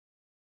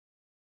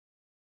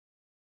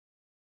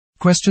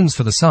Questions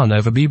for The Sun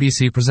over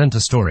BBC presenter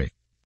story.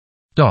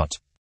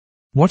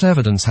 What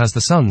evidence has The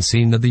Sun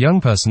seen that the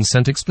young person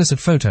sent explicit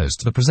photos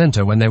to the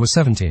presenter when they were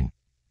 17?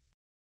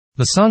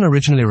 The Sun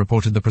originally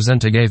reported the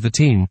presenter gave the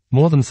teen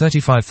more than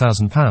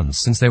 £35,000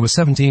 since they were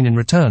 17 in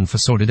return for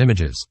sordid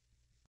images.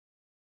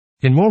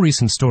 In more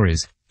recent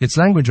stories, its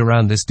language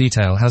around this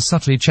detail has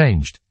subtly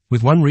changed,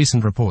 with one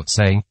recent report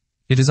saying,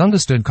 it is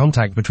understood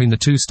contact between the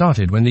two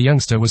started when the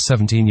youngster was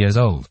 17 years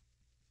old.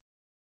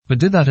 But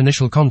did that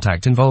initial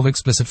contact involve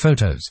explicit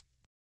photos?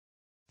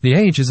 The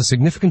age is a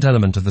significant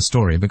element of the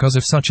story because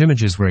if such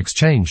images were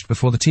exchanged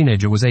before the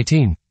teenager was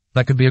 18,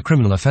 that could be a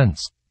criminal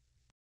offence.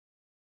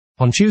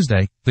 On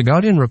Tuesday, The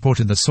Guardian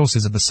reported that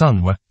sources at The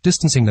Sun were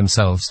distancing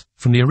themselves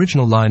from the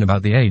original line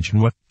about the age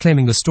and were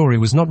claiming the story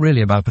was not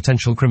really about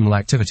potential criminal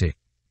activity.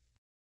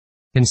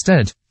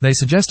 Instead, they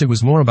suggest it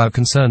was more about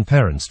concerned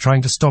parents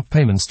trying to stop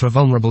payments to a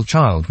vulnerable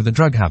child with a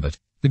drug habit,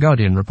 The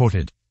Guardian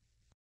reported.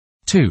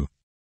 2.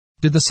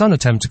 Did The Sun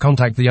attempt to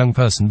contact the young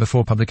person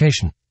before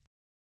publication?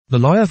 The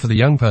lawyer for the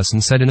young person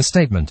said in a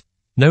statement,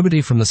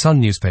 nobody from the Sun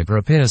newspaper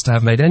appears to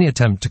have made any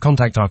attempt to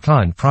contact our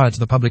client prior to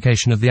the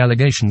publication of the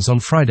allegations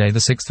on Friday the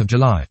 6th of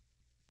July.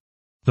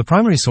 The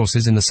primary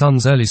sources in the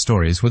Sun's early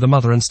stories were the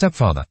mother and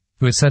stepfather,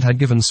 who it said had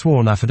given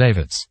sworn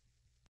affidavits.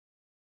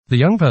 The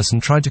young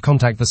person tried to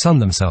contact the Sun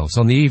themselves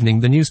on the evening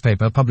the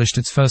newspaper published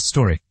its first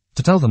story,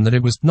 to tell them that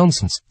it was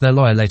nonsense, their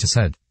lawyer later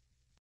said.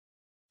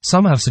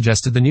 Some have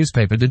suggested the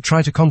newspaper did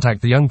try to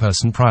contact the young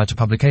person prior to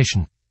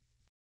publication.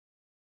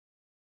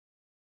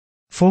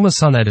 Former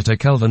Sun editor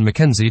Kelvin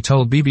Mackenzie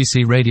told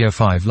BBC Radio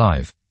 5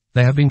 Live,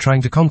 they have been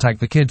trying to contact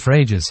the kid for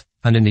ages,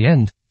 and in the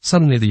end,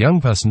 suddenly the young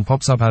person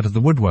pops up out of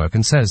the woodwork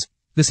and says,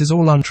 this is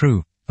all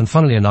untrue, and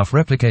funnily enough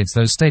replicates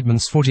those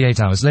statements 48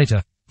 hours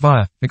later,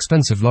 via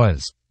expensive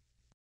lawyers.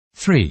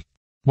 3.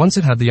 Once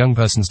it had the young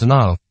person's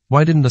denial,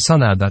 why didn't the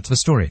Sun add that to the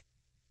story?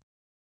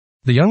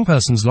 The young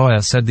person's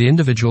lawyer said the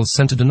individuals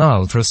sent a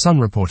denial to a Sun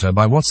reporter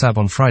by WhatsApp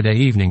on Friday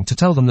evening to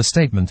tell them the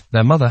statement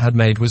their mother had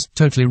made was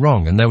totally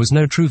wrong and there was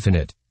no truth in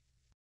it.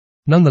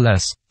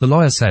 Nonetheless, the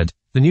lawyer said,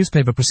 the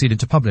newspaper proceeded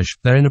to publish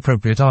their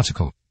inappropriate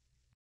article.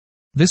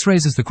 This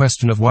raises the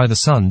question of why the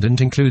Sun didn't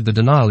include the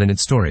denial in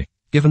its story,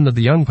 given that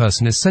the young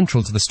person is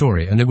central to the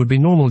story and it would be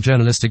normal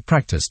journalistic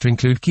practice to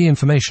include key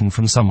information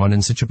from someone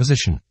in such a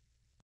position.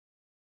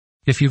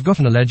 If you've got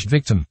an alleged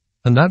victim,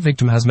 and that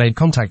victim has made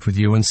contact with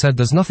you and said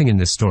there's nothing in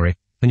this story,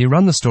 and you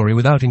run the story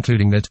without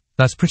including that,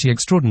 that's pretty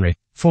extraordinary,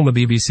 former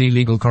BBC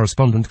legal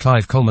correspondent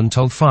Clive Coleman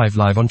told 5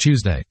 Live on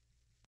Tuesday.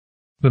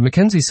 But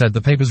Mackenzie said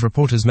the paper's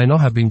reporters may not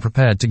have been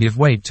prepared to give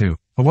weight to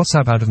a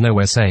WhatsApp out of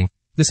nowhere saying,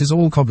 this is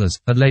all cobblers,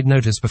 at late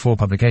notice before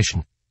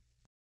publication.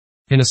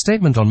 In a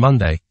statement on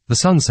Monday, The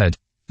Sun said,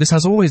 this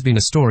has always been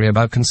a story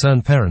about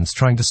concerned parents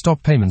trying to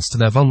stop payments to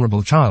their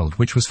vulnerable child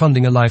which was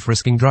funding a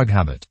life-risking drug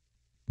habit.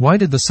 Why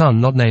did The Sun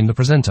not name the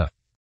presenter?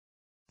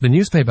 The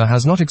newspaper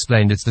has not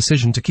explained its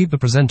decision to keep the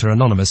presenter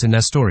anonymous in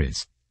their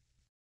stories.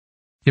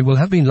 It will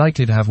have been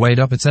likely to have weighed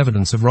up its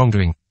evidence of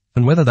wrongdoing,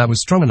 and whether that was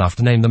strong enough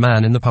to name the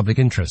man in the public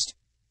interest.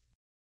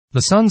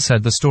 The Sun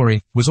said the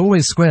story was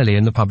always squarely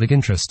in the public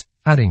interest,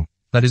 adding,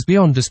 that is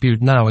beyond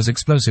dispute now as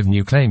explosive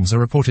new claims are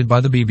reported by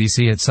the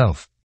BBC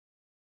itself.